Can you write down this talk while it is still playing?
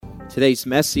Today's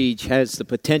message has the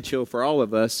potential for all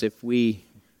of us, if we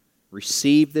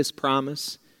receive this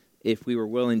promise, if we were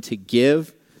willing to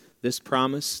give this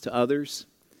promise to others,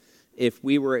 if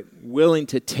we were willing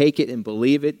to take it and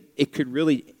believe it, it could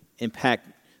really impact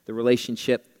the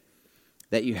relationship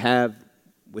that you have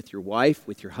with your wife,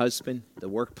 with your husband, the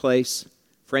workplace,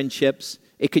 friendships.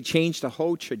 It could change the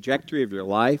whole trajectory of your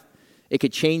life. It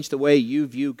could change the way you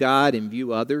view God and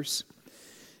view others.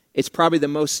 It's probably the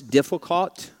most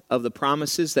difficult of the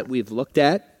promises that we've looked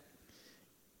at.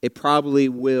 It probably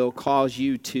will cause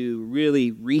you to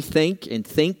really rethink and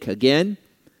think again,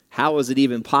 how is it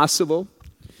even possible?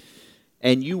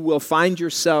 And you will find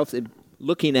yourself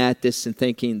looking at this and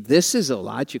thinking, this is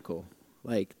illogical.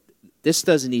 Like, this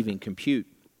doesn't even compute.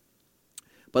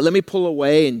 But let me pull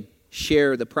away and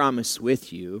share the promise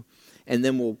with you, and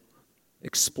then we'll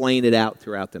explain it out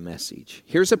throughout the message.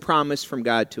 Here's a promise from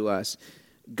God to us.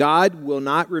 God will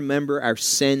not remember our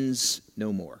sins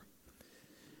no more.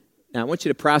 Now, I want you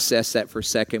to process that for a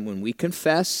second. When we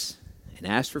confess and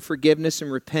ask for forgiveness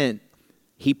and repent,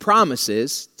 He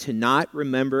promises to not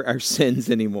remember our sins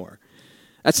anymore.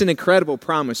 That's an incredible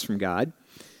promise from God.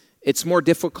 It's more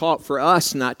difficult for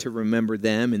us not to remember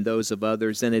them and those of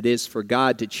others than it is for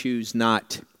God to choose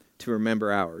not to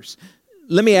remember ours.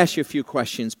 Let me ask you a few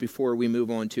questions before we move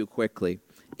on too quickly.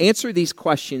 Answer these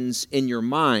questions in your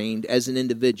mind as an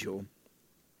individual.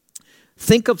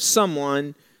 Think of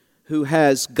someone who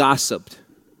has gossiped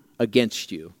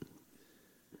against you.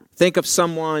 Think of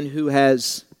someone who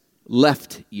has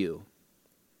left you.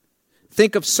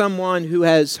 Think of someone who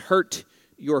has hurt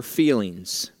your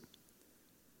feelings.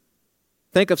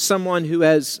 Think of someone who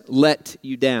has let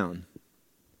you down.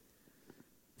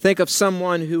 Think of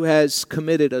someone who has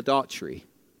committed adultery.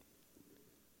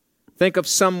 Think of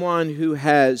someone who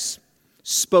has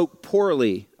spoke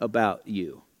poorly about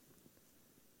you.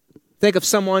 Think of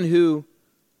someone who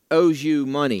owes you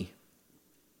money.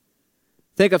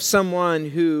 Think of someone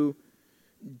who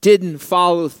didn't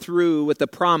follow through with the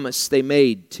promise they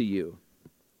made to you.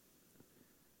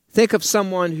 Think of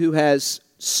someone who has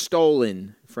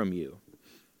stolen from you.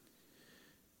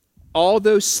 All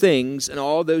those things and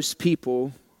all those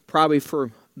people, probably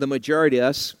for the majority of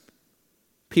us,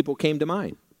 people came to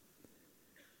mind.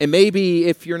 And maybe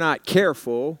if you're not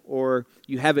careful, or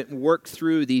you haven't worked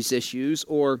through these issues,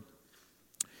 or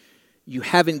you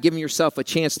haven't given yourself a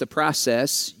chance to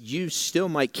process, you still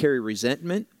might carry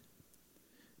resentment.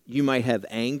 You might have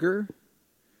anger.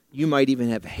 You might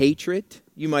even have hatred.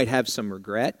 You might have some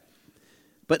regret.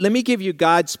 But let me give you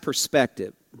God's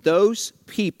perspective. Those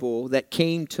people that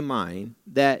came to mind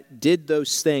that did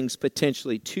those things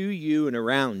potentially to you and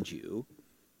around you,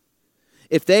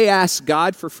 if they asked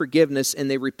God for forgiveness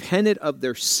and they repented of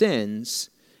their sins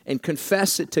and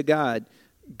confessed it to God,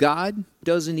 God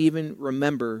doesn't even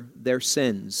remember their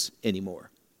sins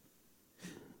anymore.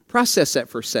 Process that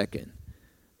for a second.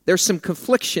 There's some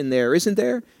confliction there, isn't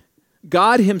there?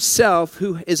 God Himself,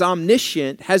 who is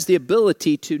omniscient, has the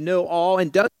ability to know all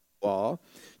and does know all,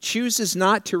 chooses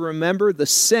not to remember the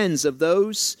sins of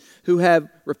those who have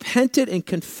repented and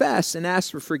confessed and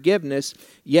asked for forgiveness,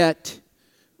 yet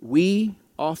we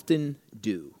often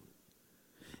do.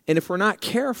 And if we're not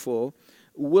careful,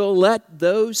 we'll let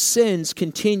those sins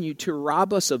continue to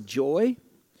rob us of joy,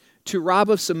 to rob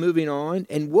us of moving on,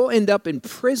 and we'll end up in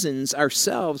prisons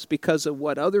ourselves because of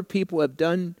what other people have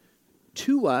done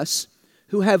to us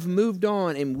who have moved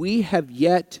on, and we have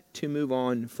yet to move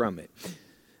on from it.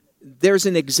 There's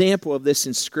an example of this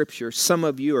in Scripture. Some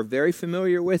of you are very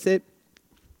familiar with it.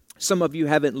 Some of you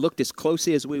haven't looked as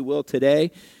closely as we will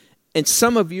today. And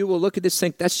some of you will look at this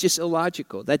and think, that's just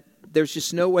illogical. That there's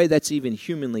just no way that's even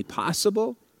humanly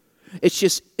possible. It's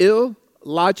just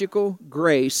illogical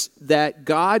grace that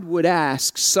God would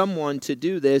ask someone to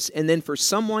do this, and then for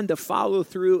someone to follow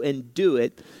through and do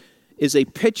it is a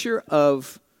picture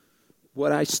of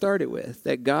what I started with,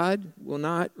 that God will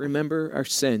not remember our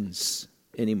sins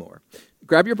anymore.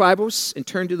 Grab your Bibles and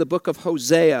turn to the book of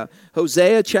Hosea.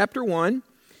 Hosea chapter 1.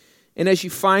 And as you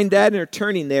find that and are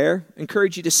turning there, I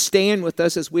encourage you to stand with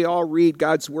us as we all read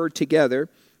God's word together.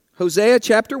 Hosea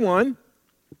chapter 1,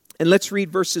 and let's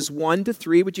read verses 1 to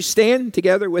 3. Would you stand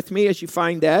together with me as you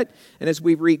find that and as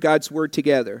we read God's word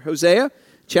together? Hosea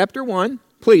chapter 1.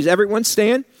 Please, everyone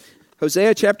stand.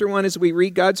 Hosea chapter 1 as we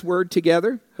read God's word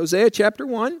together. Hosea chapter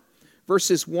 1,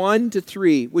 verses 1 to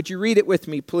 3. Would you read it with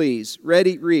me, please?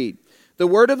 Ready, read. The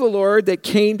word of the Lord that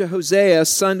came to Hosea,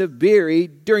 son of Beeri,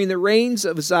 during the reigns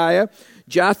of Uzziah,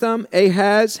 Jotham,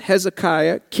 Ahaz,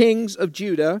 Hezekiah, kings of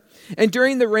Judah, and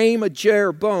during the reign of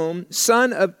Jeroboam,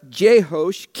 son of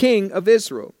Jehoash, king of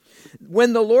Israel.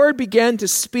 When the Lord began to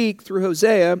speak through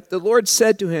Hosea, the Lord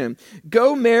said to him,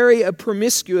 "Go marry a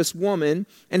promiscuous woman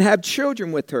and have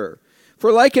children with her.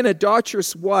 For like an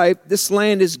adulterous wife, this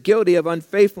land is guilty of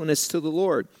unfaithfulness to the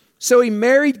Lord." So he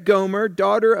married Gomer,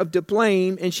 daughter of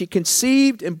Diblaim, and she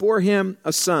conceived and bore him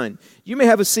a son. You may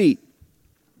have a seat.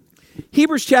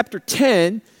 Hebrews chapter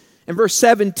 10 and verse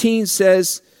 17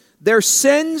 says, "Their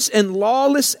sins and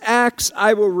lawless acts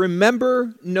I will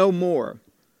remember no more."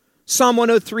 Psalm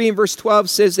 103 and verse 12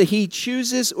 says that he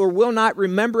chooses or will not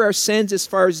remember our sins as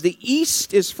far as the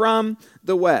east is from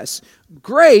the west.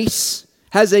 Grace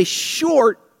has a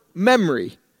short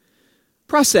memory.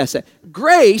 Process that.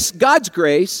 Grace, God's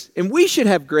grace, and we should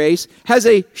have grace, has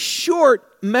a short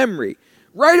memory.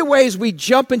 Right away as we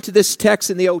jump into this text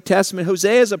in the Old Testament,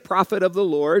 Hosea is a prophet of the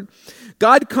Lord.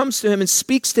 God comes to him and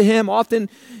speaks to him. Often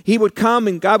he would come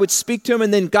and God would speak to him,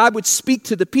 and then God would speak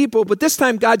to the people. But this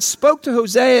time God spoke to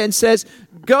Hosea and says,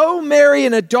 "Go marry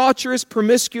an adulterous,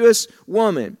 promiscuous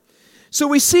woman." So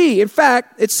we see, in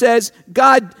fact, it says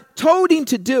God told him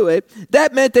to do it.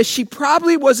 That meant that she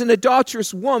probably was an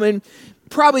adulterous woman,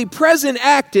 probably present,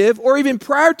 active, or even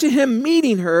prior to him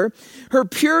meeting her. Her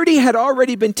purity had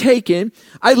already been taken.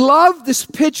 I love this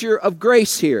picture of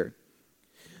grace here.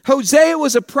 Hosea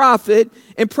was a prophet,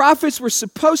 and prophets were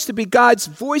supposed to be God's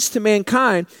voice to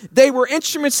mankind. They were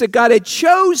instruments that God had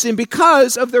chosen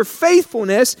because of their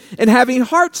faithfulness and having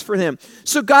hearts for him.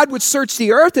 So God would search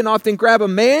the earth and often grab a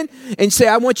man and say,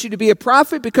 "I want you to be a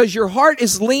prophet because your heart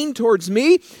is leaned towards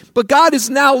me." But God is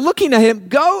now looking at him.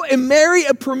 Go and marry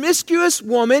a promiscuous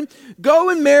woman. Go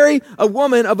and marry a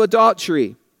woman of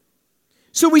adultery.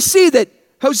 So we see that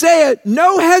Hosea,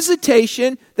 no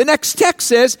hesitation. The next text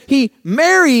says he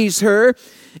marries her,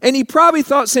 and he probably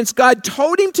thought, since God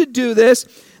told him to do this,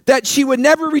 that she would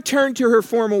never return to her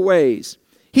former ways.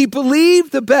 He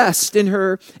believed the best in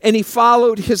her, and he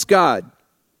followed his God.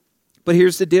 But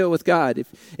here's the deal with God.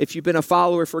 If you've been a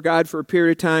follower for God for a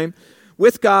period of time,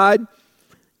 with God,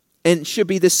 and it should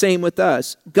be the same with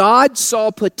us, God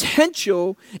saw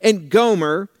potential in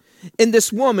Gomer, in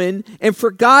this woman, and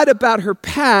forgot about her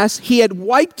past. He had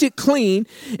wiped it clean,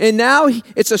 and now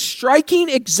it's a striking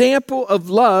example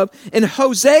of love, and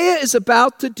Hosea is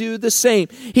about to do the same.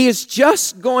 He is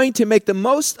just going to make the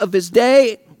most of his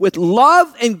day with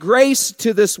love and grace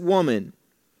to this woman.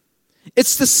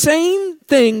 It's the same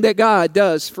thing that God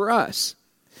does for us.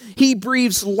 He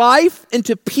breathes life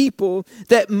into people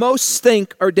that most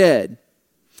think are dead.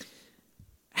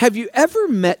 Have you ever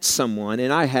met someone,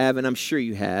 and I have, and I'm sure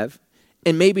you have,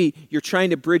 and maybe you're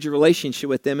trying to bridge a relationship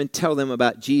with them and tell them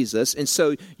about Jesus, and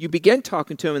so you begin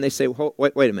talking to them, and they say,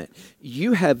 wait a minute,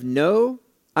 you have no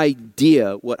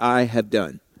idea what I have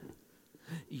done.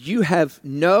 You have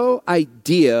no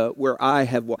idea where I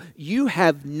have walked. You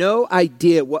have no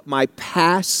idea what my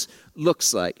past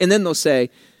looks like. And then they'll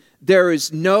say, there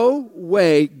is no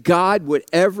way God would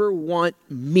ever want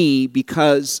me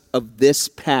because of this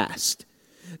past.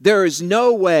 There is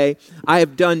no way I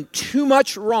have done too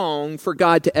much wrong for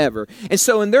God to ever. And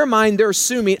so in their mind, they're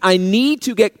assuming I need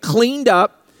to get cleaned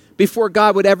up before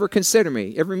God would ever consider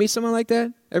me. Ever meet someone like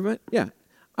that? Ever met? Yeah.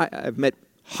 I've met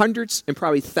hundreds and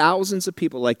probably thousands of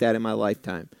people like that in my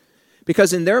lifetime.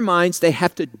 Because in their minds, they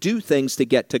have to do things to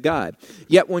get to God.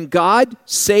 Yet when God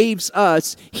saves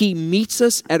us, he meets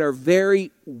us at our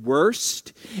very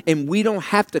worst, and we don't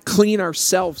have to clean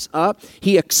ourselves up.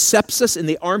 He accepts us in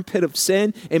the armpit of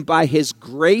sin, and by his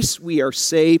grace, we are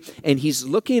saved. And he's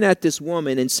looking at this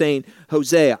woman and saying,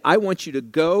 Hosea, I want you to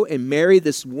go and marry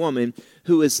this woman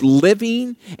who is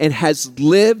living and has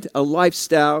lived a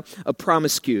lifestyle of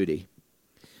promiscuity.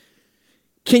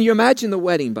 Can you imagine the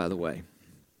wedding, by the way?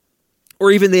 Or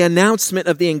even the announcement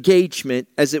of the engagement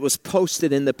as it was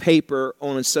posted in the paper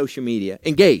on social media.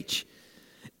 Engage.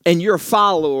 And you're a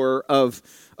follower of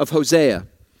Hosea.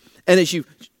 And as you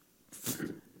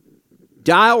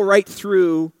dial right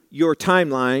through your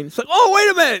timeline, it's like, oh,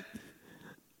 wait a minute.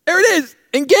 There it is.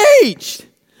 Engaged.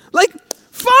 Like,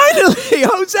 finally,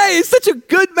 Hosea is such a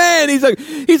good man.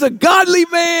 He's a godly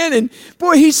man. And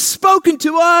boy, he's spoken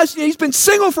to us. He's been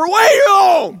single for way too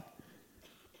long.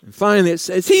 And finally it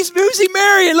says, who's he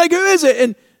marrying? Like, who is it?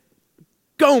 And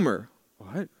Gomer.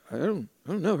 Well, I don't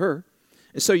know her.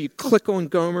 And so you click on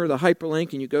Gomer, the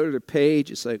hyperlink, and you go to the page.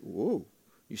 It's like, whoa.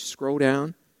 You scroll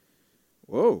down.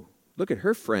 Whoa. Look at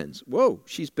her friends. Whoa.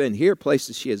 She's been here,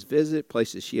 places she has visited,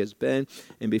 places she has been.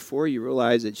 And before you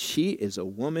realize that she is a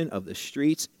woman of the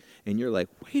streets, and you're like,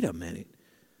 wait a minute.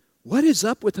 What is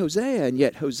up with Hosea? And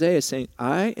yet Hosea is saying,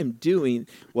 I am doing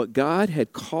what God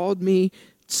had called me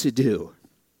to do.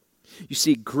 You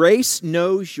see, grace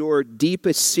knows your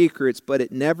deepest secrets, but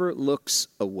it never looks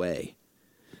away.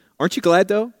 Aren't you glad,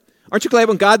 though? Aren't you glad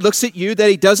when God looks at you that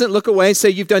he doesn't look away and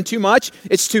say, you've done too much?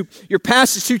 Your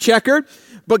past is too checkered.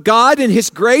 But God in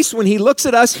his grace, when he looks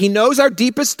at us, he knows our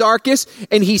deepest, darkest,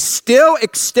 and he still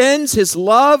extends his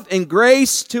love and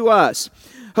grace to us.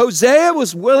 Hosea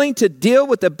was willing to deal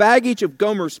with the baggage of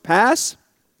Gomer's past.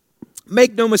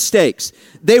 Make no mistakes.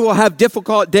 They will have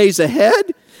difficult days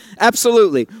ahead.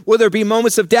 Absolutely. Will there be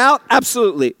moments of doubt?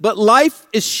 Absolutely. But life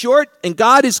is short, and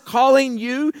God is calling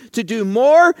you to do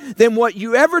more than what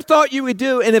you ever thought you would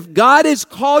do. And if God has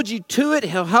called you to it,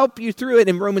 he'll help you through it.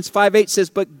 And Romans 5:8 says,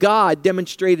 but God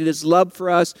demonstrated his love for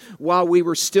us while we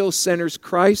were still sinners.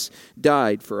 Christ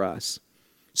died for us.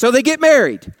 So they get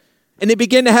married, and they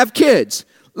begin to have kids.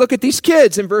 Look at these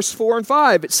kids in verse 4 and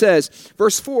 5. It says,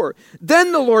 verse 4,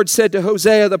 then the Lord said to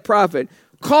Hosea the prophet,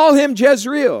 call him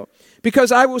Jezreel,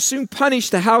 because I will soon punish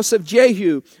the house of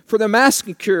Jehu for the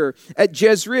massacre at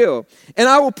Jezreel, and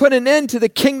I will put an end to the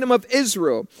kingdom of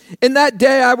Israel. In that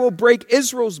day I will break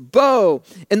Israel's bow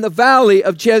in the valley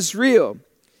of Jezreel.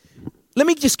 Let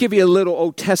me just give you a little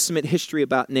Old Testament history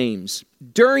about names.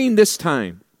 During this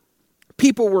time,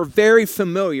 people were very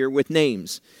familiar with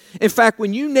names. In fact,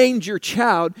 when you named your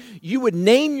child, you would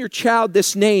name your child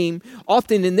this name,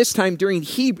 often in this time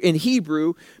in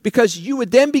Hebrew, because you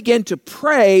would then begin to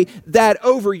pray that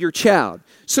over your child.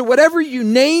 So whatever you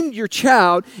named your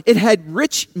child, it had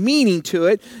rich meaning to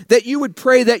it, that you would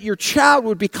pray that your child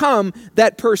would become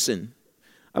that person.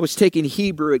 I was taking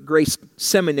Hebrew at Grace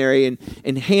Seminary,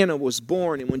 and Hannah was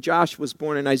born, and when Josh was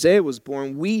born and Isaiah was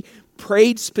born, we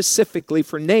prayed specifically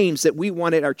for names that we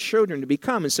wanted our children to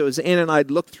become. And so as Anna and I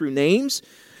looked through names,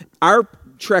 our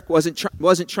trek wasn't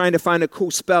trying to find a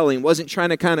cool spelling, wasn't trying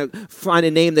to kind of find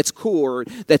a name that's cool or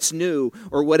that's new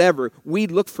or whatever. We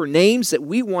looked for names that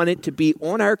we wanted to be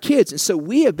on our kids. And so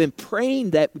we have been praying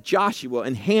that Joshua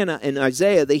and Hannah and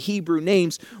Isaiah, the Hebrew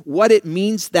names, what it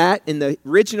means that in the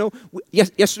original.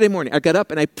 Yesterday morning, I got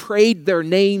up and I prayed their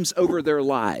names over their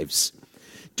lives.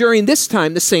 During this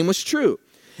time, the same was true.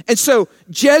 And so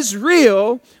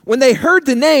Jezreel, when they heard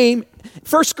the name,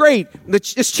 first grade,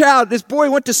 this boy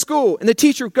went to school, and the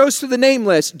teacher goes through the name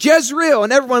list, Jezreel,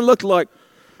 and everyone looked like,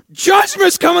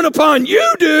 judgment's coming upon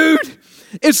you, dude.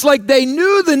 It's like they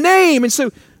knew the name. And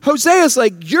so Hosea's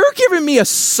like, you're giving me a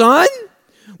son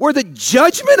where the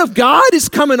judgment of God is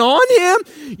coming on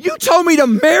him? You told me to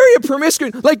marry a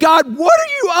promiscuous. Like, God, what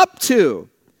are you up to?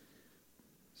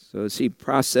 So as he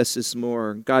processes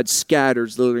more, God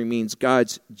scatters literally means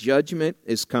God's judgment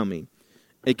is coming.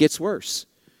 It gets worse.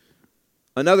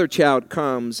 Another child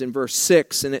comes in verse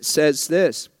 6, and it says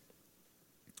this,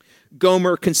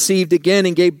 Gomer conceived again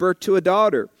and gave birth to a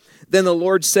daughter. Then the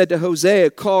Lord said to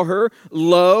Hosea, call her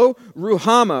Lo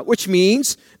Ruhamah, which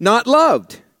means not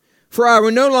loved. For I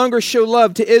will no longer show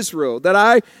love to Israel, that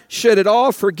I should at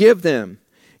all forgive them.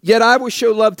 Yet I will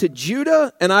show love to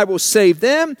Judah, and I will save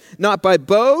them, not by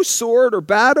bow, sword, or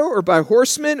battle, or by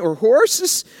horsemen or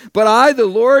horses, but I, the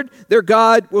Lord, their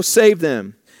God, will save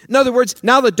them. In other words,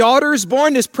 now the daughter is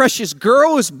born, this precious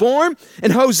girl is born,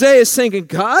 and Hosea is thinking,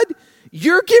 God,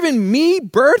 you're giving me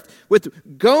birth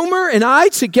with Gomer and I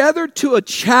together to a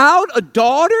child, a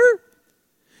daughter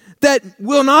that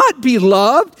will not be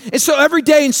loved. And so every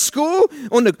day in school,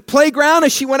 on the playground,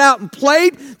 as she went out and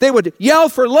played, they would yell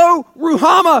for Lo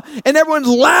Ruhamah, and everyone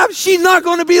laughed. She's not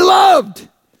going to be loved.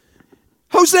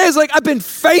 Hosea is like, I've been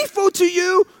faithful to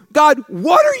you. God,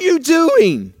 what are you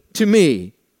doing to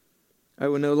me? I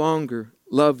will no longer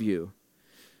love you.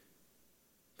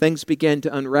 Things began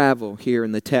to unravel here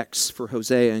in the text for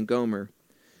Hosea and Gomer.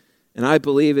 And I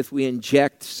believe if we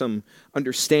inject some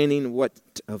understanding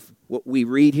of what we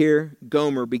read here,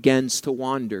 Gomer begins to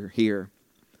wander here.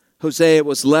 Hosea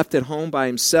was left at home by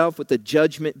himself with the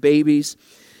judgment babies,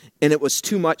 and it was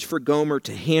too much for Gomer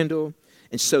to handle,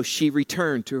 and so she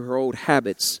returned to her old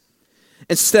habits.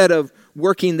 Instead of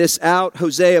working this out,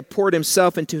 Hosea poured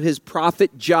himself into his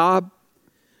prophet job,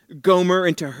 Gomer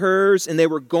into hers, and they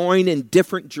were going in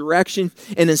different directions.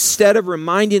 And instead of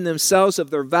reminding themselves of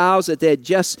their vows that they had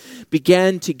just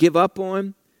began to give up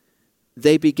on,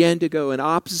 they began to go in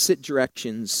opposite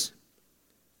directions.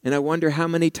 And I wonder how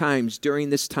many times during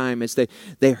this time as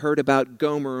they heard about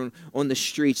Gomer on the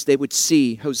streets, they would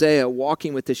see Hosea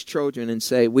walking with his children and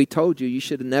say, we told you, you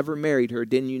should have never married her.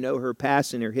 Didn't you know her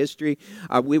past and her history?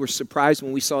 We were surprised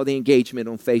when we saw the engagement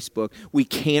on Facebook. We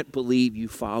can't believe you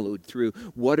followed through.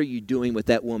 What are you doing with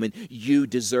that woman? You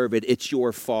deserve it. It's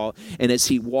your fault. And as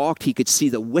he walked, he could see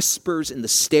the whispers and the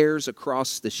stares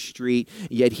across the street,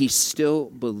 yet he still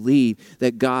believed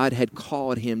that God had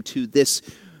called him to this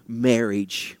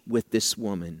marriage with this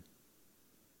woman.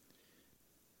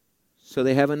 So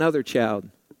they have another child,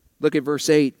 Look at verse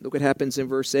 8. Look what happens in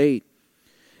verse 8.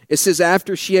 It says,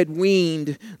 after she had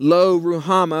weaned, lo,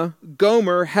 Ruhamah,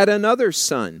 Gomer had another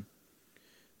son.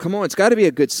 Come on, it's got to be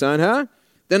a good son, huh?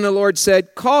 Then the Lord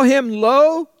said, call him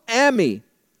Lo-Ammi,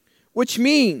 which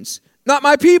means, not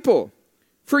my people.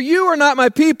 For you are not my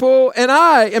people, and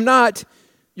I am not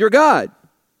your God.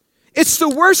 It's the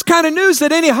worst kind of news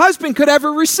that any husband could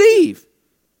ever receive.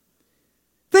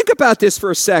 Think about this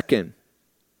for a second.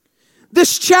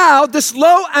 This child, this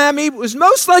Lo-Ammi, was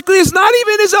most likely is not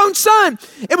even his own son.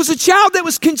 It was a child that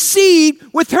was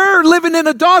conceived with her living in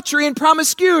adultery and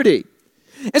promiscuity.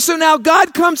 And so now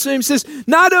God comes to him and says,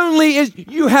 not only is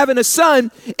you having a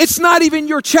son, it's not even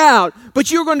your child,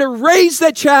 but you're going to raise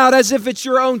that child as if it's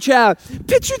your own child.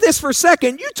 Picture this for a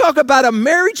second. You talk about a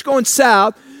marriage going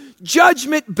south,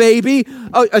 judgment baby,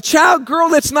 a child girl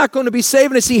that's not going to be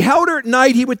saved. And as he held her at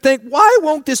night, he would think, why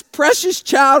won't this precious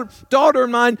child, daughter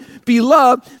of mine, be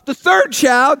loved? The third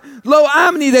child,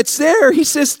 Lo-Ammi, that's there, he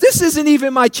says, this isn't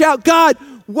even my child. God,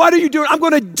 what are you doing? I'm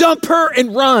going to dump her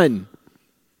and run.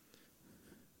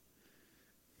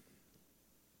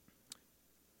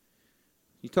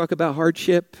 You talk about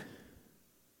hardship,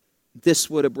 this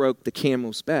would have broke the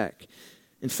camel's back.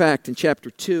 In fact, in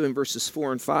chapter 2, in verses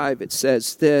 4 and 5, it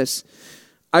says this,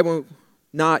 I will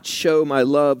not show my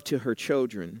love to her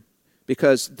children,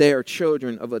 because they are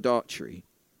children of adultery.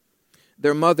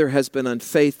 Their mother has been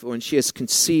unfaithful, and she has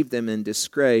conceived them in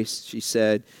disgrace, she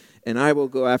said, and I will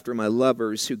go after my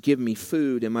lovers who give me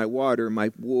food and my water,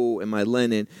 my wool and my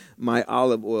linen, my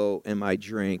olive oil and my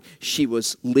drink. She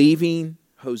was leaving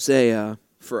Hosea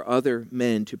for other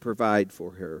men to provide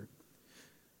for her.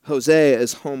 Hosea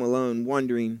is home alone,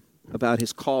 wondering about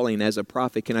his calling as a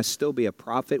prophet. Can I still be a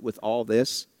prophet with all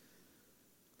this?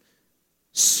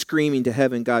 Screaming to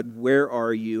heaven, God, where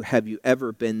are you? Have you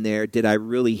ever been there? Did I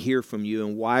really hear from you?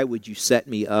 And why would you set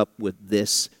me up with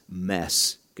this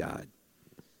mess, God?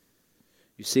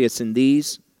 You see, it's in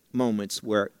these moments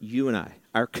where you and I,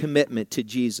 our commitment to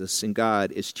Jesus and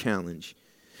God is challenged.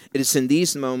 It is in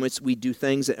these moments we do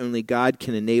things that only God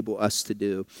can enable us to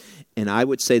do. And I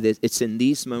would say that it's in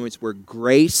these moments where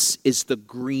grace is the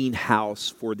greenhouse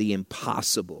for the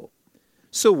impossible.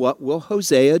 So what will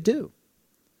Hosea do?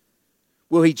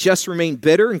 Will he just remain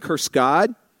bitter and curse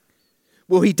God?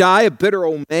 Will he die a bitter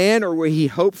old man, or will he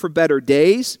hope for better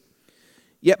days?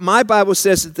 Yet my Bible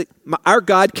says that our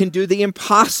God can do the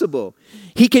impossible.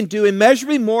 He can do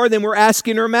immeasurably more than we're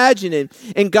asking or imagining.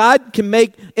 And God can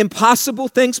make impossible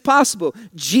things possible.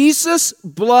 Jesus'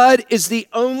 blood is the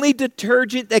only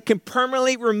detergent that can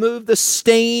permanently remove the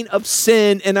stain of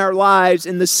sin in our lives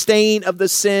and the stain of the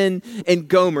sin in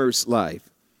Gomer's life.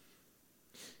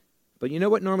 But you know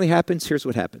what normally happens? Here's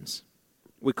what happens.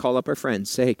 We call up our friends,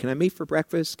 say, hey, can I meet for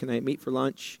breakfast? Can I meet for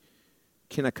lunch?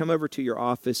 Can I come over to your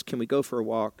office? Can we go for a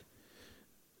walk?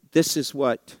 This is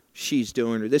what she's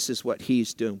doing, or this is what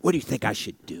he's doing. What do you think I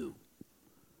should do?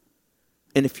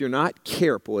 And if you're not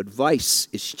careful, advice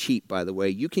is cheap, by the way.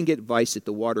 You can get advice at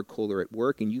the water cooler at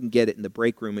work, and you can get it in the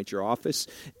break room at your office.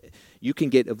 You can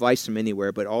get advice from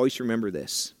anywhere, but always remember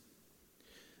this.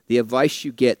 The advice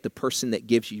you get, the person that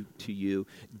gives you to you,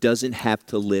 doesn't have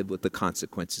to live with the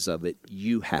consequences of it.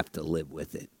 You have to live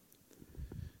with it.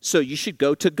 So you should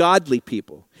go to godly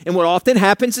people. And what often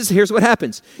happens is, here's what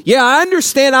happens. Yeah, I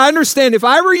understand. If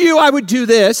I were you, I would do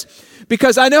this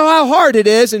because I know how hard it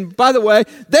is. And by the way,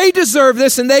 they deserve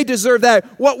this and they deserve that.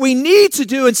 What we need to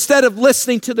do, instead of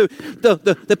listening to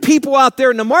the people out there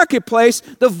in the marketplace,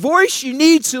 the voice you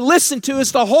need to listen to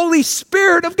is the Holy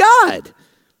Spirit of God.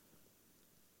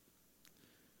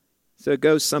 So it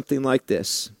goes something like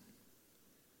this.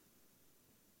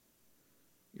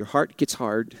 Your heart gets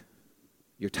hard.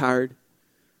 You're tired,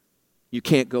 you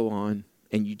can't go on,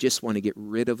 and you just want to get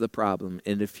rid of the problem.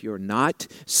 And if you're not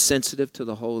sensitive to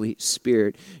the Holy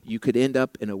Spirit, you could end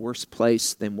up in a worse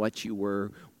place than what you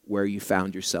were where you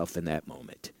found yourself in that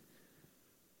moment.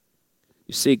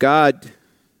 You see, God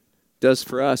does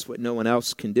for us what no one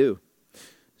else can do.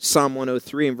 Psalm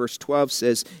 103 and verse 12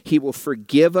 says, he will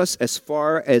forgive us as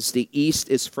far as the east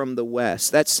is from the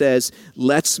west. That says,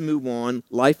 let's move on.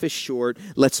 Life is short.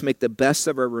 Let's make the best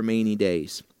of our remaining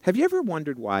days. Have you ever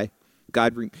wondered why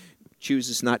God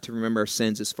chooses not to remember our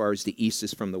sins as far as the east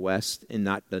is from the west and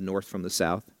not the north from the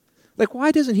south? Like,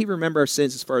 why doesn't he remember our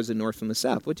sins as far as the north from the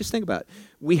south? Well, just think about it.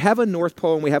 We have a north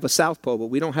pole and we have a south pole, but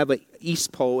we don't have an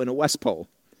east pole and a west pole.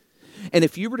 And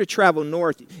if you were to travel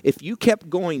north, if you kept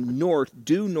going north,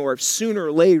 due north, sooner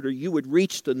or later, you would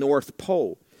reach the North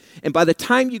Pole. And by the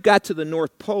time you got to the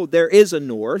North Pole, there is a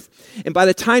north. And by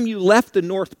the time you left the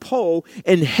North Pole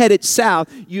and headed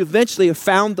south, you eventually have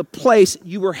found the place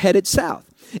you were headed south.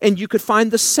 and you could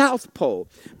find the South Pole.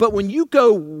 But when you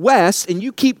go west and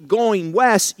you keep going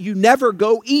west, you never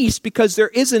go east because there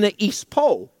isn't an East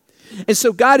Pole. And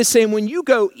so God is saying, when you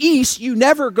go east, you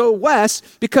never go west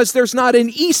because there's not an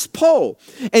East Pole.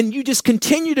 And you just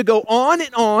continue to go on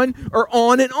and on or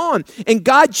on and on. And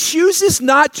God chooses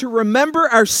not to remember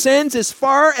our sins as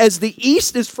far as the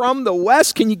east is from the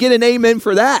west. Can you get an amen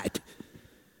for that?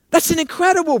 That's an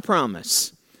incredible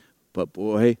promise. But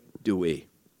boy, do we.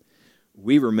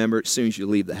 We remember it as soon as you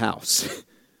leave the house.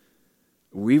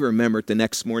 We remember it the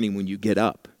next morning when you get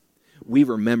up. We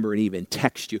remember and even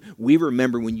text you. We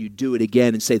remember when you do it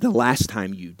again and say, the last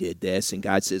time you did this. And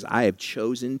God says, I have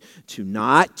chosen to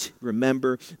not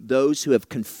remember those who have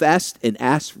confessed and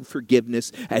asked for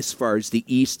forgiveness as far as the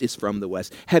east is from the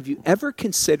west. Have you ever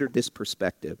considered this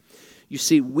perspective? You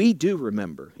see, we do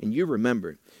remember, and you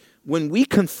remember. When we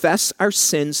confess our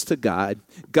sins to God,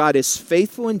 God is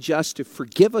faithful and just to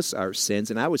forgive us our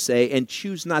sins, and I would say, and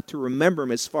choose not to remember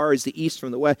them as far as the east from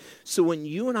the west. So when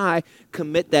you and I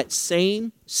commit that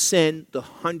same sin the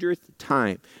 100th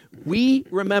time, we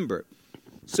remember.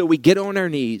 So we get on our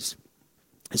knees.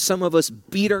 Some of us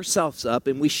beat ourselves up,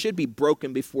 and we should be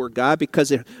broken before God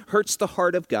because it hurts the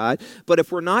heart of God. But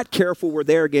if we're not careful, we're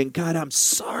there again. God, I'm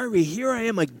sorry. Here I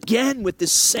am again with the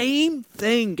same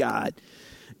thing, God.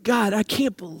 God, I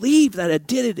can't believe that I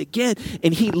did it again.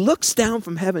 And he looks down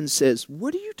from heaven and says,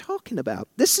 what are you talking about?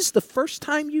 This is the first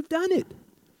time you've done it.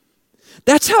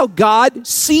 That's how God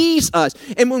sees us.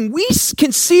 And when we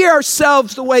can see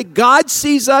ourselves the way God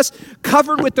sees us,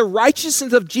 covered with the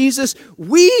righteousness of Jesus,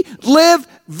 we live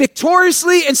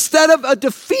victoriously instead of a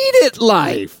defeated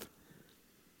life.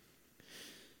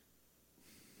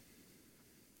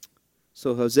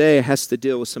 So Hosea has to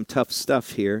deal with some tough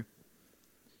stuff here.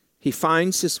 He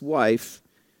finds his wife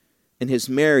and his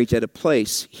marriage at a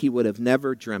place he would have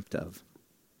never dreamt of.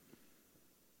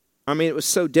 I mean, it was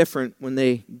so different when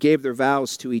they gave their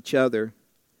vows to each other.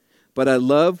 But I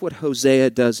love what Hosea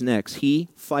does next. He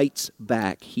fights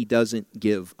back. He doesn't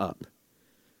give up.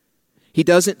 He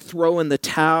doesn't throw in the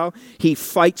towel. He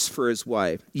fights for his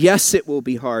wife. Yes, it will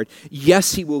be hard.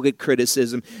 Yes, he will get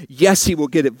criticism. Yes, he will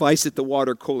get advice at the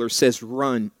water cooler says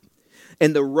run.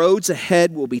 And the roads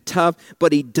ahead will be tough,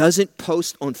 but he doesn't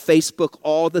post on Facebook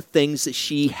all the things that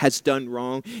she has done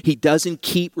wrong. He doesn't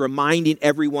keep reminding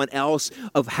everyone else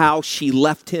of how she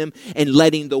left him and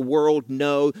letting the world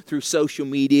know through social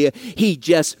media. He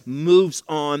just moves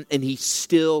on, and he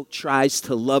still tries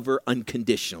to love her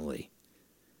unconditionally.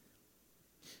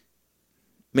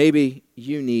 Maybe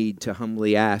you need to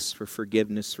humbly ask for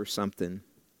forgiveness for something.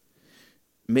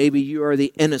 Maybe you are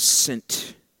the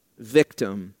innocent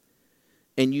victim,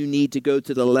 and you need to go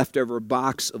to the leftover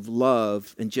box of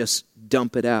love and just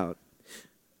dump it out.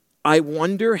 I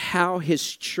wonder how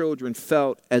his children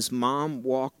felt as mom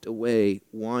walked away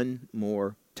one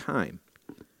more time.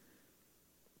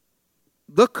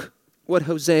 Look what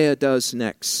Hosea does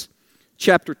next.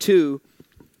 Chapter 2,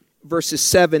 verses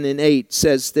 7 and 8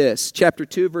 says this. Chapter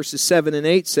 2, verses 7 and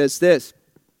 8 says this.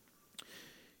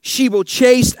 She will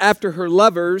chase after her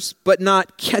lovers, but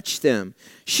not catch them.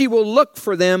 She will look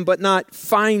for them, but not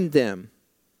find them.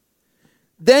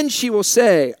 Then she will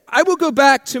say, I will go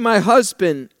back to my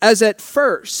husband as at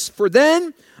first, for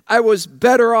then I was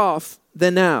better off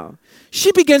than now.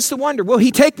 She begins to wonder, will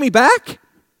he take me back?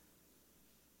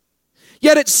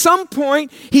 Yet at some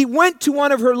point, he went to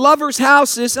one of her lover's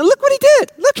houses, and look what he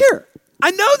did. Look here. I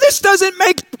know this doesn't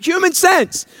make human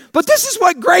sense, but this is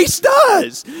what grace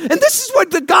does. And this is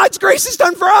what God's grace has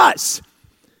done for us.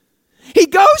 He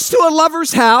goes to a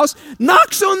lover's house,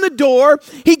 knocks on the door.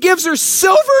 He gives her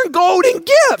silver and gold and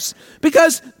gifts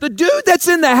because the dude that's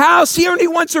in the house, he only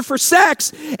wants her for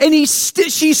sex, and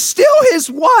she's still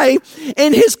his wife,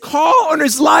 and his call on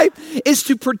his life is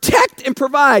to protect and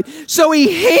provide. So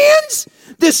he hands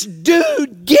this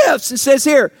dude gifts and says,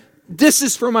 here, this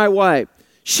is for my wife.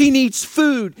 She needs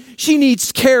food. She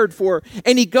needs cared for.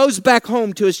 And he goes back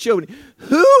home to his children.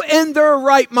 Who in their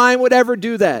right mind would ever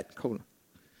do that? Hold on.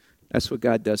 That's what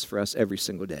God does for us every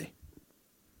single day.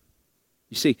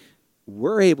 You see,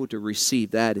 we're able to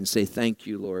receive that and say, thank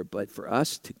you, Lord. But for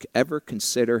us to ever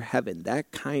consider having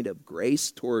that kind of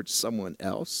grace towards someone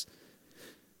else.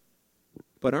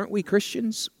 But aren't we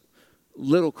Christians,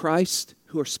 little Christ,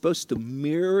 who are supposed to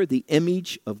mirror the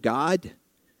image of God?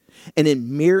 And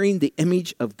in mirroring the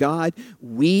image of God,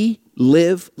 we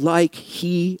live like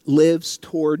he lives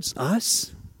towards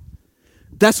us.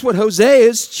 That's what Hosea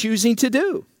is choosing to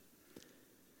do.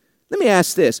 Let me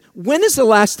ask this. When is the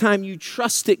last time you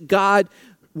trusted God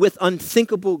with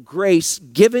unthinkable grace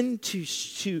given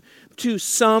to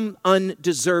some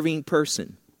undeserving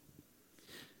person?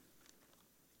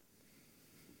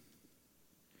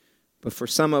 But for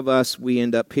some of us, we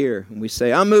end up here and we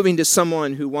say, I'm moving to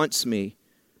someone who wants me.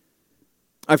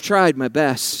 I've tried my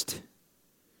best.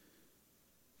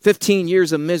 15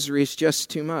 years of misery is just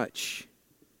too much.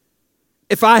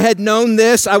 If I had known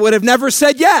this, I would have never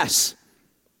said yes.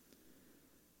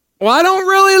 Well, I don't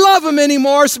really love him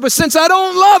anymore, but since I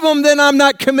don't love him, then I'm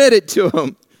not committed to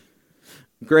him.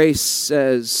 Grace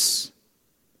says,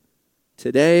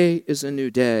 today is a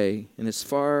new day, and as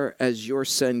far as your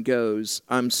sin goes,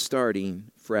 I'm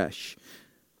starting fresh.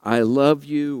 I love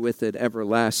you with an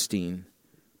everlasting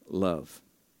love.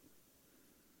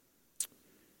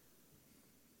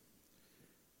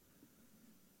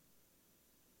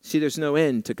 See, there's no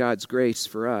end to God's grace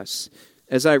for us.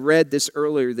 As I read this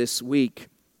earlier this week,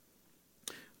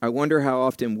 I wonder how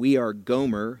often we are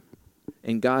Gomer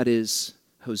and God is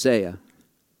Hosea.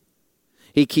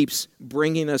 He keeps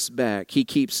bringing us back. He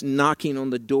keeps knocking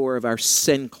on the door of our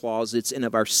sin closets and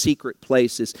of our secret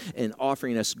places and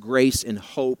offering us grace and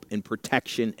hope and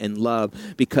protection and love,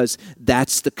 because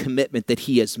that's the commitment that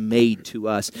he has made to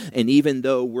us. And even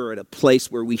though we're at a place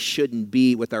where we shouldn't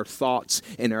be with our thoughts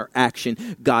and our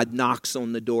action, God knocks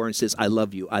on the door and says, I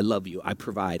love you, I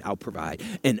provide, I'll provide.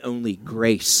 And only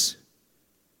grace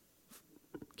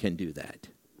can do that.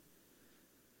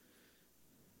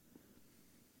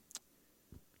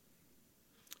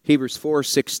 Hebrews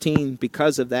 4:16,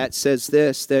 because of that, says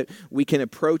this, that we can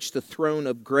approach the throne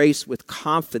of grace with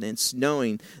confidence,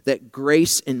 knowing that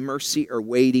grace and mercy are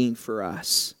waiting for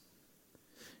us.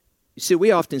 You see, we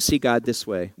often see God this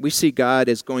way. We see God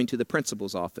as going to the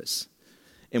principal's office.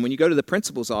 And when you go to the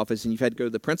principal's office and you've had to go to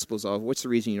the principal's office, what's the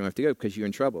reason you don't have to go? Because you're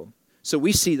in trouble. So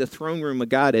we see the throne room of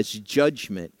God as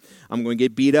judgment. I'm going to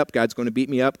get beat up. God's going to beat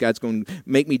me up. God's going to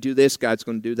make me do this. God's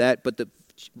going to do that. But the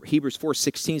Hebrews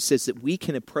 4:16 says that we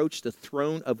can approach the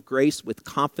throne of grace with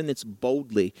confidence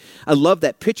boldly. I love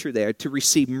that picture there, to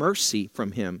receive mercy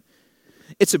from him.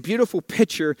 It's a beautiful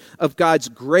picture of God's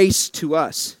grace to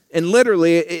us. And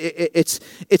literally,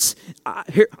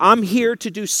 I'm here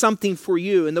to do something for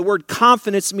you. And the word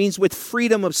confidence means with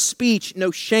freedom of speech,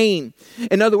 no shame.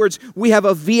 In other words, we have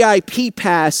a VIP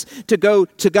pass to go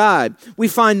to God. We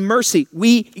find mercy.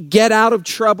 We get out of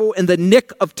trouble in the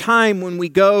nick of time when we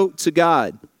go to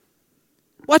God.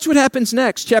 Watch what happens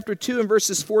next. Chapter 2 and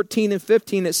verses 14 and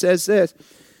 15, it says this.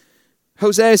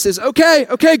 Hosea says,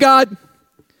 okay, God,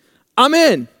 I'm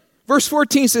in. Verse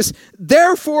 14 says,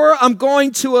 therefore I'm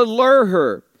going to allure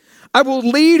her. I will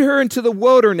lead her into the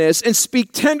wilderness and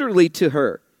speak tenderly to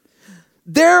her.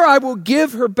 There I will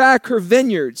give her back her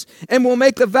vineyards and will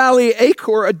make the valley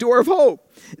Achor a door of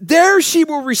hope. There she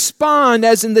will respond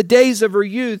as in the days of her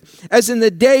youth, as in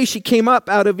the day she came up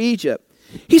out of Egypt.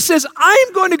 He says,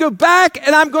 I'm going to go back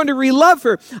and I'm going to relove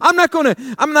her. I'm not going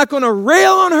to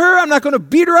rail on her. I'm not going to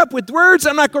beat her up with words.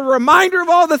 I'm not going to remind her of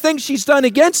all the things she's done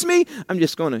against me. I'm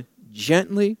just going to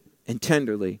gently and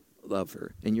tenderly love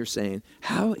her. And you're saying,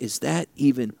 how is that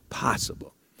even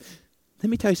possible? Let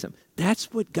me tell you something.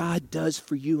 That's what God does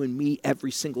for you and me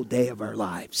every single day of our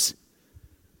lives.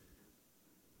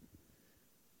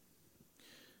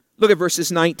 Look at verses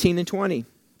 19 and 20.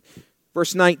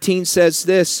 Verse 19 says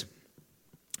this,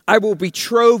 I will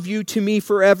betroth you to me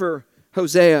forever,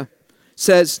 Hosea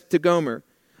says to Gomer.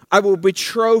 I will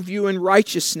betroth you in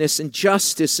righteousness and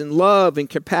justice and love and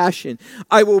compassion.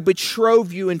 I will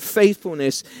betroth you in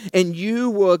faithfulness, and you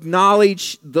will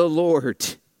acknowledge the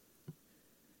Lord.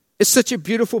 It's such a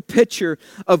beautiful picture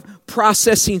of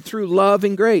processing through love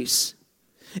and grace.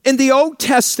 In the Old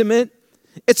Testament,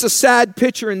 it's a sad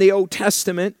picture in the Old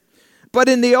Testament, but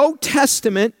in the Old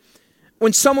Testament,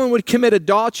 when someone would commit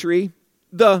adultery,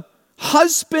 the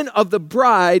husband of the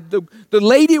bride, the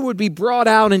lady would be brought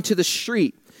out into the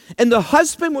street. And the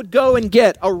husband would go and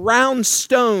get a round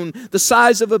stone the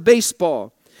size of a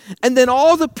baseball. And then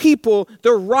all the people,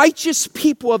 the righteous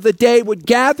people of the day, would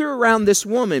gather around this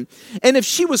woman. And if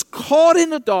she was caught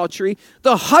in adultery,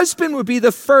 the husband would be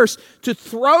the first to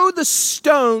throw the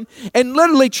stone and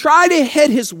literally try to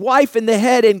hit his wife in the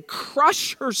head and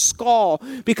crush her skull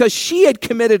because she had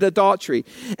committed adultery.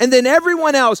 And then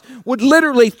everyone else would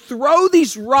literally throw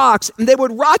these rocks and they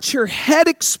would watch her head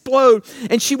explode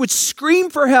and she would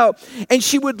scream for help and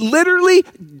she would literally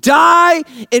die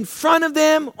in front of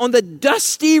them on the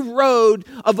dusty road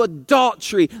of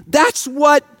adultery. That's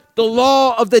what the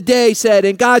law of the day said.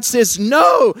 And God says,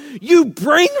 no, you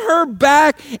bring her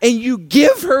back and you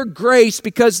give her grace,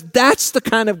 because that's the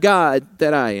kind of God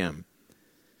that I am.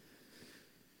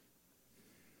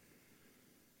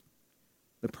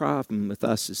 The problem with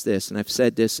us is this, and I've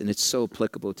said this, and it's so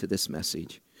applicable to this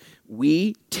message.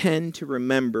 We tend to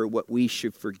remember what we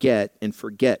should forget and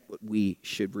forget what we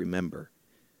should remember.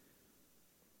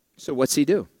 So what's he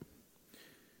do?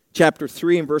 Chapter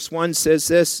 3 and verse 1 says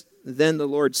this, "Then the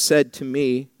Lord said to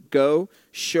me, go,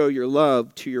 show your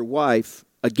love to your wife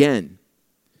again."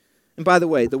 And by the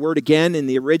way, the word again in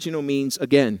the original means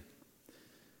again.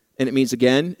 And it means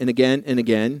again and again and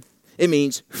again. It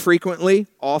means frequently,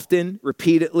 often,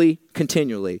 repeatedly,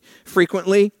 continually.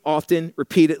 Frequently, often,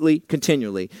 repeatedly,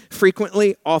 continually.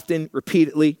 Frequently, often,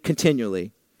 repeatedly,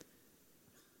 continually.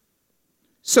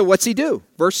 So what's he do?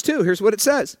 Verse 2, here's what it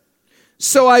says.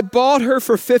 "So I bought her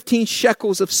for 15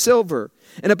 shekels of silver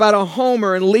and about a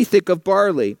homer and lethek of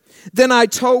barley. Then I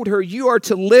told her, you are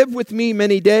to live with me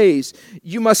many days.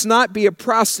 You must not be a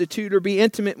prostitute or be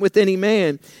intimate with any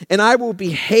man, and I will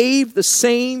behave the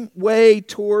same way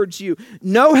towards you."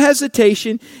 No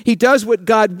hesitation. He does what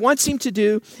God wants him to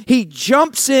do. He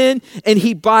jumps in and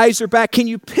he buys her back. Can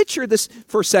you picture this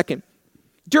for a second?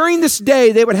 During this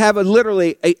day, they would have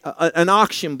literally an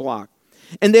auction block,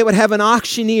 and they would have an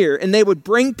auctioneer, and they would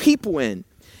bring people in.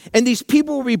 And these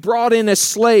people would be brought in as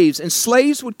slaves, and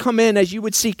slaves would come in as you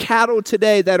would see cattle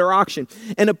today that are auctioned.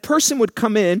 And a person would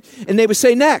come in, and they would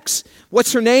say, "Next,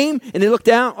 what's her name?" And they look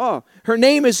down, "Oh, her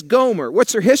name is Gomer."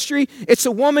 What's her history? It's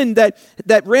a woman that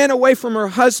ran away from her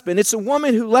husband. It's a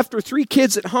woman who left her 3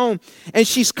 kids at home, and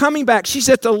she's coming back. She's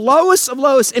at the lowest of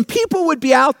lowest, and people would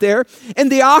be out there,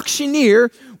 and the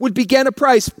auctioneer would begin a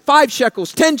price, 5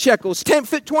 shekels, 10 shekels,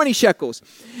 20 shekels.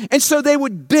 And so they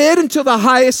would bid until the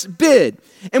highest bid.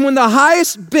 And when the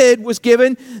highest bid was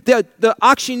given, the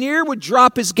auctioneer would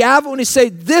drop his gavel and he'd say,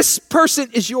 "This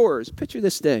person is yours." Picture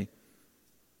this day.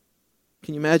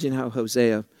 Can you imagine how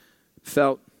Hosea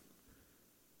felt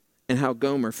and how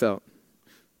Gomer felt?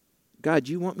 "God,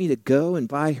 you want me to go and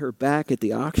buy her back at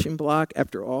the auction block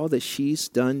after all that she's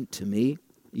done to me?"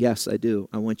 "Yes, I do.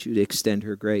 I want you to extend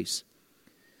her grace."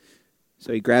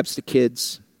 So he grabs the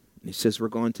kids and he says, "We're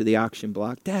going to the auction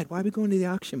block." "Dad, why are we going to the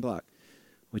auction block?"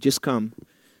 "Well, just come."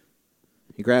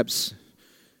 He grabs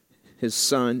his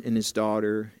son and his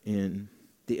daughter and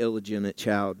the illegitimate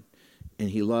child, and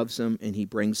he loves them, and he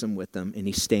brings them with him, and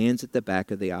he stands at the back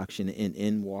of the auction, and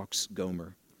in walks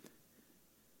Gomer.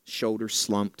 Shoulders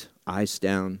slumped, eyes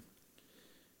down,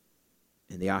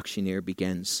 and the auctioneer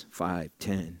begins 5,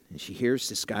 10, and she hears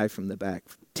this guy from the back,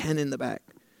 10 in the back.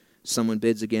 Someone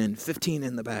bids again, 15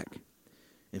 in the back.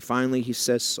 And finally he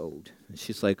says, "Sold." And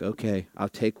she's like, "Okay, I'll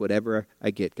take whatever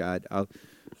I get, God.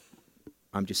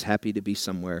 I'm just happy to be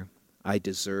somewhere. I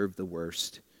deserve the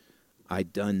worst. I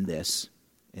done this."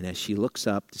 And as she looks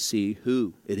up to see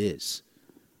who it is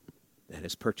that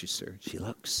has purchased her, she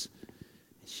looks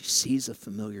and she sees a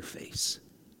familiar face.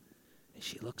 And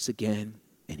she looks again,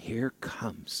 and here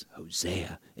comes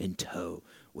Hosea in tow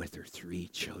with her 3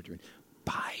 children,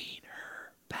 buying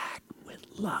her back with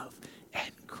love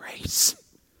and grace.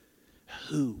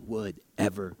 Who would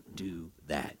ever do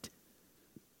that?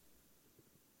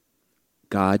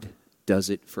 God does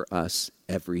it for us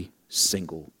every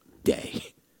single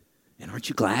day. And aren't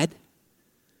you glad?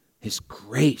 His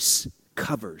grace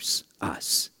covers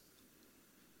us.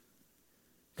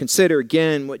 Consider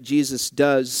again what Jesus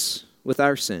does with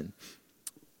our sin.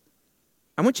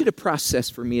 I want you to process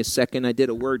for me a second. I did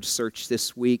a word search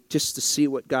this week just to see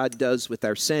what God does with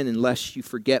our sin, unless you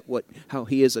forget how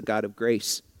he is a God of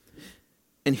grace.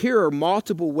 And here are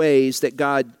multiple ways that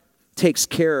God takes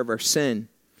care of our sin.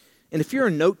 And if you're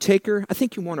a note taker, I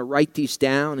think you want to write these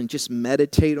down and just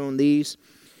meditate on these.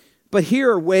 But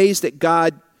here are ways that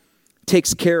God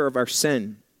takes care of our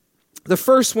sin. The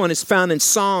first one is found in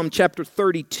Psalm chapter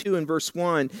 32 and verse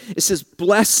 1. It says,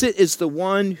 "Blessed is the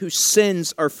one whose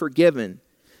sins are forgiven."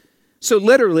 So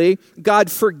literally,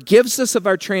 God forgives us of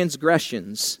our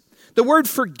transgressions. The word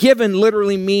forgiven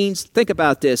literally means, think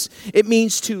about this, it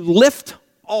means to lift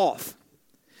off.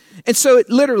 And so it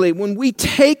literally, when we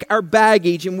take our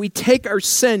baggage and we take our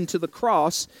sin to the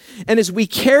cross, and as we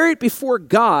carry it before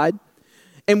God,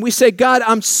 and we say, "God,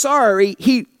 I'm sorry,"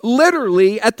 he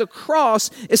literally, at the cross,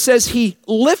 it says he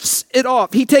lifts it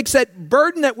off. He takes that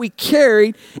burden that we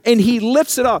carried and he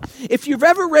lifts it off. If you've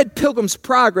ever read Pilgrim's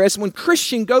Progress, when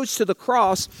Christian goes to the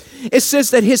cross, it says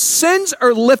that his sins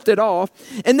are lifted off.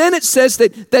 And then it says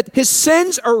that his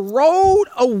sins are rolled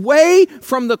away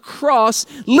from the cross,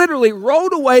 literally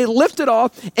rolled away, lifted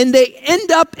off, and they end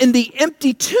up in the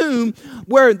empty tomb,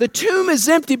 where the tomb is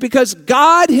empty because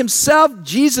God himself,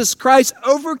 Jesus Christ,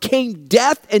 overcame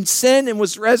death and sin and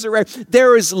was resurrected.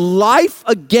 There is life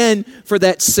again for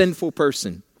that sinful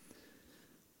person.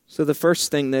 So the first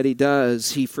thing that he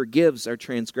does, he forgives our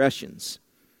transgressions.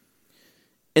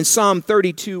 In Psalm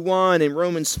 32:1 and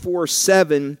Romans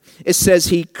 4:7, it says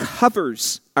he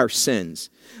covers our sins.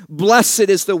 Blessed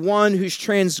is the one whose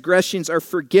transgressions are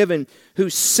forgiven,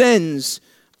 whose sins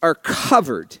are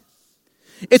covered.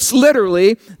 It's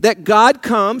literally that God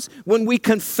comes when we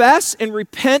confess and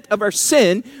repent of our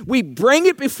sin. We bring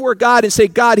it before God and say,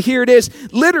 God, here it is.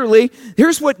 Literally,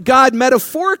 here's what God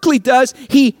metaphorically does.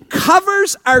 He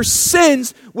covers our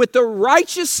sins with the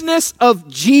righteousness of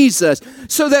Jesus,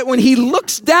 so that when he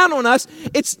looks down on us,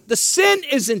 it's the sin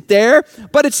isn't there,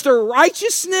 but it's the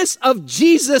righteousness of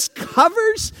Jesus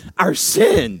covers our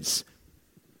sins.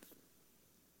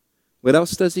 What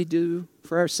else does he do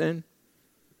for our sin?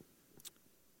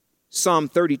 Psalm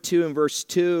 32 and verse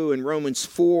 2 and Romans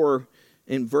 4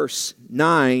 and verse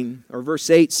 9 or verse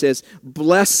 8 says,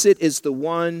 blessed is the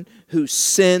one whose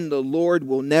sin the Lord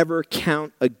will never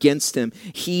count against him.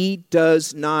 He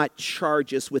does not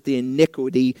charge us with the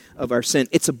iniquity of our sin.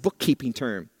 It's a bookkeeping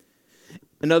term.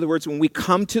 In other words, when we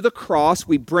come to the cross,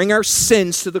 we bring our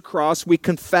sins to the cross, we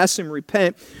confess and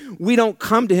repent. We don't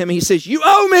come to him and he says, you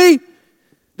owe me.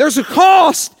 There's a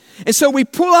cost. And so we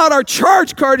pull out our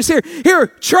charge card and say, here,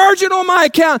 charge it on my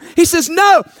account. He says,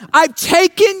 no, I've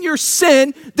taken your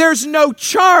sin. There's no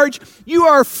charge. You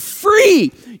are free.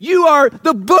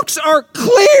 The books are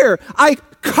clear. I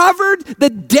covered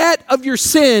the debt of your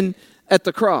sin at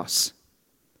the cross.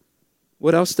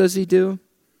 What else does he do?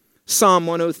 Psalm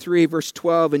 103 verse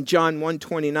 12 and John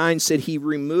 1:29 said he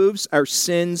removes our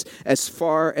sins as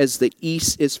far as the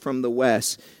east is from the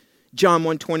west. John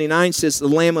 1:29 says, the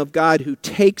Lamb of God who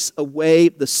takes away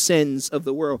the sins of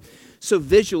the world. So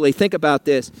visually, think about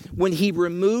this. When he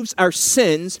removes our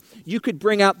sins, you could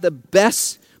bring out the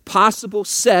best possible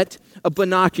set of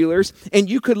binoculars, and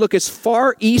you could look as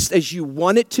far east as you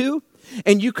wanted to,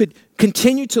 and you could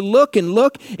continue to look,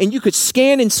 and you could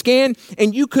scan,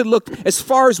 and you could look as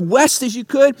far as west as you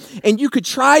could, and you could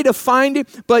try to find it,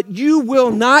 but you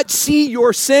will not see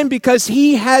your sin because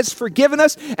he has forgiven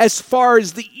us as far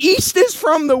as the east is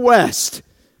from the west.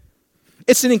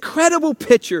 It's an incredible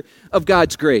picture of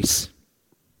God's grace.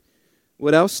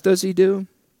 What else does he do?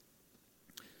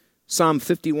 Psalm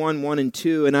 51, 1 and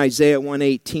 2 and Isaiah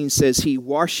 1:18 says he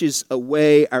washes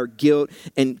away our guilt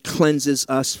and cleanses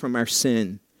us from our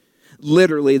sin.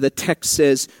 Literally, the text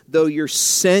says, though your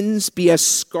sins be as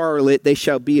scarlet, they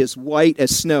shall be as white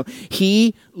as snow.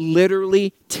 He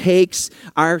literally takes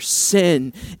our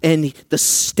sin and the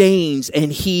stains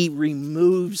and he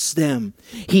removes them.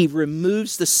 He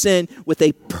removes the sin with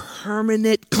a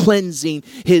permanent cleansing.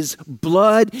 His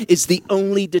blood is the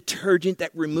only detergent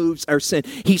that removes our sin.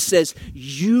 He says,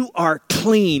 you are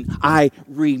clean. I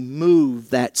remove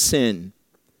that sin.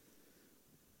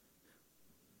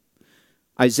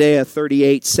 Isaiah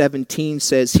 38:17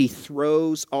 says he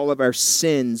throws all of our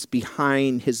sins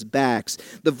behind his backs.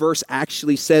 The verse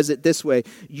actually says it this way,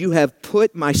 you have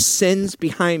put my sins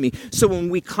behind me. So when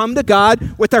we come to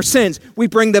God with our sins, we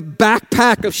bring the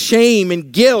backpack of shame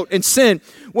and guilt and sin.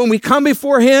 When we come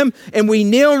before him and we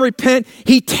kneel and repent,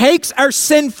 he takes our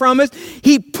sin from us.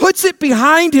 He puts it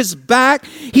behind his back.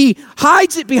 He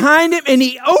hides it behind him, and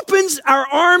he opens our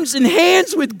arms and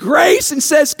hands with grace and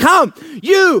says, come,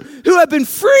 you who have been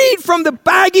freed from the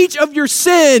baggage of your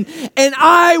sin, and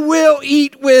I will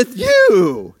eat with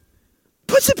you.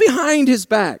 Puts it behind his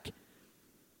back.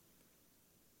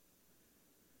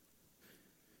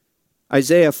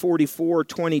 Isaiah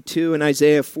 44:22 and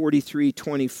Isaiah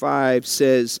 43:25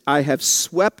 says, I have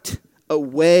swept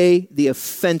away the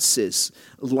offenses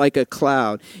like a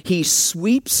cloud. He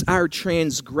sweeps our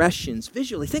transgressions.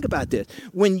 Visually, think about this.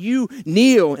 When you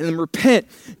kneel and repent,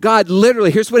 God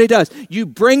literally, here's what he does. You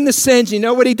bring the sins, you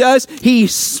know what he does? He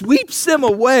sweeps them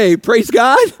away. Praise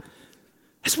God.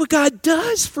 That's what God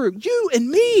does for you and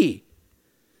me.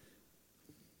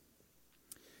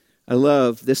 I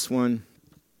love this one.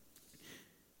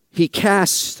 He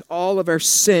casts all of our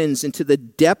sins into the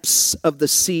depths of the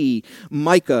sea.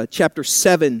 Micah chapter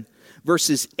 7,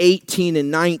 verses 18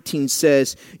 and 19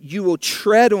 says, you will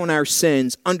tread on our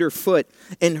sins underfoot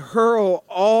and hurl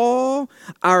all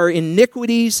our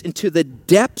iniquities into the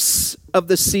depths of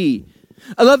the sea.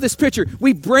 I love this picture.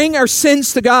 We bring our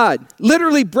sins to God,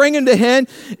 literally bring them to him.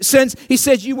 Since he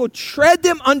says, you will tread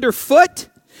them underfoot.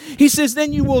 He says,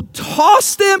 then you will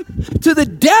toss them to the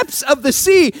depths of the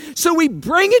sea. So we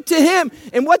bring it to him.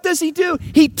 And what does he do?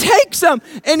 He takes them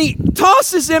and he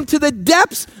tosses them to the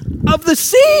depths of the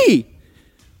sea.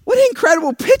 What an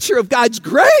incredible picture of God's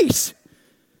grace.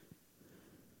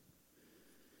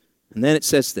 And then it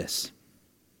says this.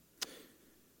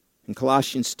 In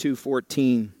Colossians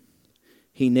 2:14,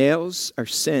 he nails our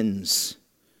sins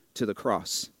to the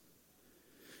cross.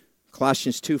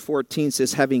 Colossians 2:14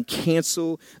 says, having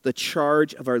canceled the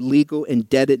charge of our legal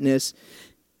indebtedness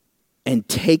and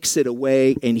takes it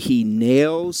away, and he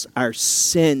nails our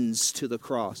sins to the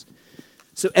cross.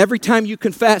 So every time you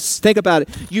confess, think about it,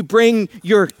 you bring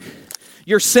your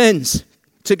sins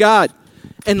to God.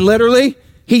 And literally,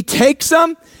 he takes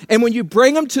them, and when you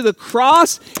bring them to the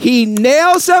cross, he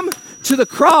nails them to the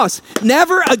cross.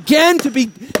 Never again to be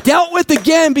dealt with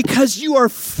again, because you are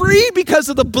free because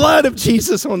of the blood of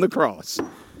Jesus on the cross.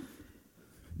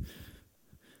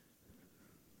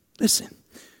 Listen,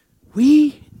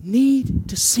 we need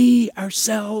to see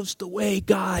ourselves the way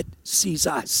God sees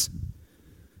us.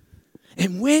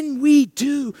 And when we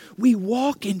do, we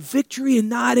walk in victory and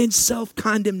not in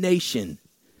self-condemnation.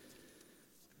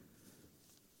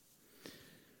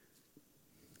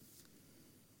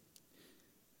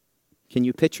 Can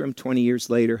you picture them 20 years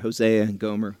later, Hosea and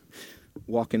Gomer,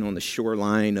 walking on the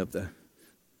shoreline of the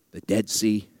Dead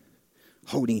Sea,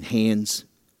 holding hands?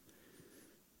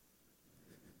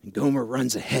 And Gomer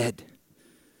runs ahead,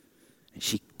 and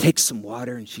she takes some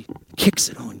water, and she kicks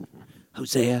it on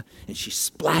Hosea, and she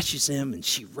splashes him, and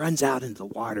she runs out into the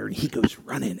water, and he goes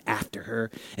running after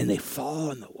her, and they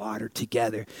fall in the water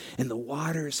together, and the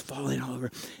water is falling all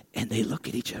over, and they look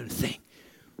at each other and think,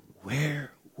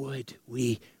 where would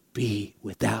we be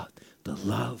without the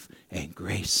love and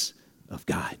grace of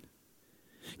God?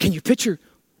 Can you picture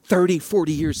 30,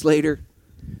 40 years later,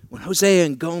 when Hosea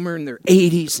and Gomer in their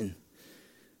 80s, and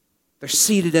they're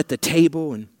seated at the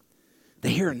table, and they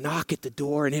hear a knock at the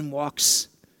door, and in walks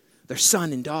their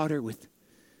son and daughter with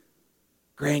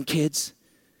grandkids,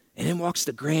 and in walks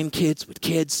the grandkids with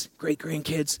kids,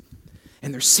 great-grandkids,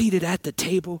 and they're seated at the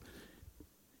table,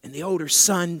 and the older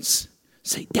sons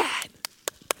say, Dad,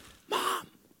 Mom,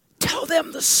 tell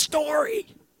them the story.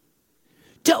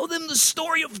 Tell them the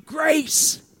story of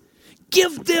grace.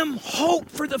 Give them hope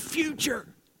for the future.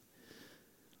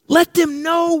 Let them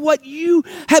know what you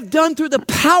have done through the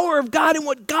power of God and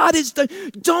what God has done.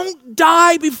 Don't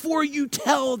die before you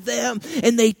tell them.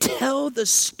 And they tell the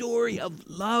story of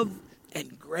love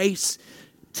and grace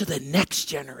to the next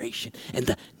generation and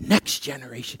the next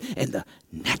generation and the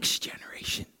next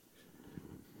generation.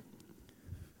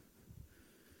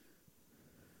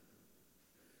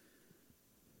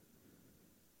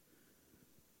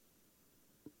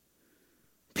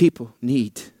 People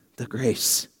need the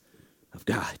grace of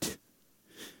God.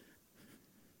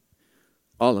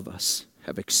 All of us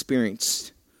have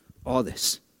experienced all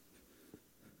this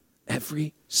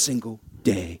every single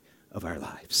day of our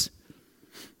lives.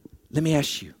 Let me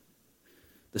ask you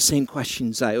the same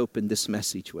questions I opened this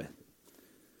message with.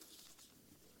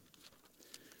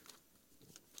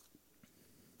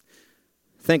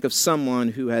 Think of someone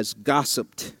who has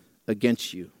gossiped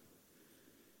against you,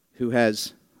 who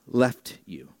has left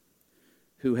you,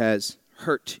 who has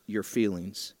hurt your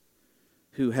feelings,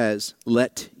 who has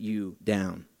let you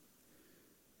down,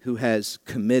 who has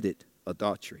committed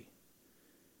adultery,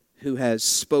 who has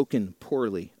spoken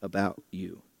poorly about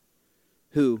you,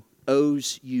 who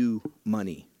owes you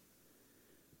money,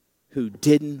 who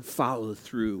didn't follow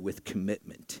through with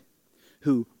commitment,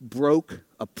 who broke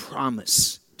a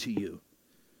promise to you,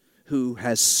 who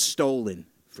has stolen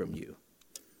from you.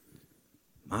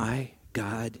 My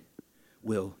God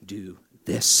will do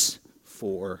this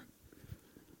for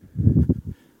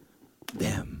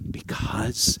them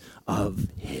because of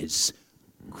his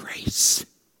grace.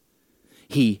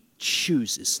 He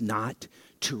chooses not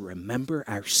to remember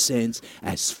our sins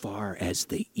as far as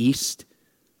the east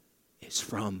is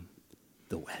from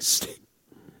the west.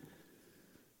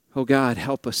 Oh God,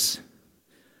 help us.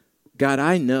 God,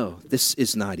 I know this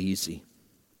is not easy.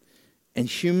 And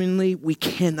humanly, we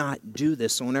cannot do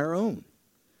this on our own.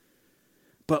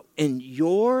 But in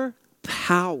your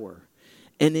power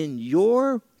and in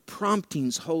your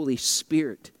promptings, Holy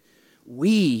Spirit,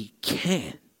 we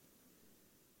can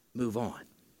move on.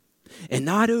 And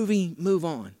not only move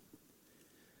on,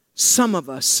 some of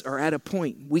us are at a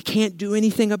point we can't do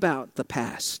anything about the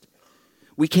past.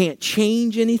 We can't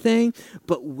change anything,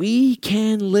 but we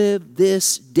can live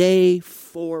this day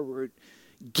forward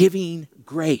giving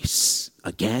grace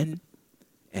again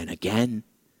and again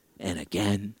and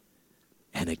again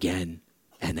and again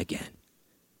and again.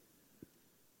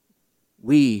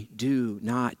 We do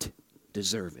not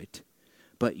deserve it,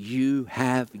 but you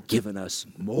have given us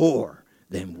more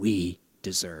than we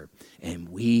deserve. And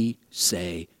we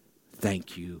say,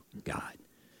 thank you, God.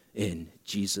 In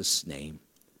Jesus' name,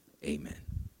 amen.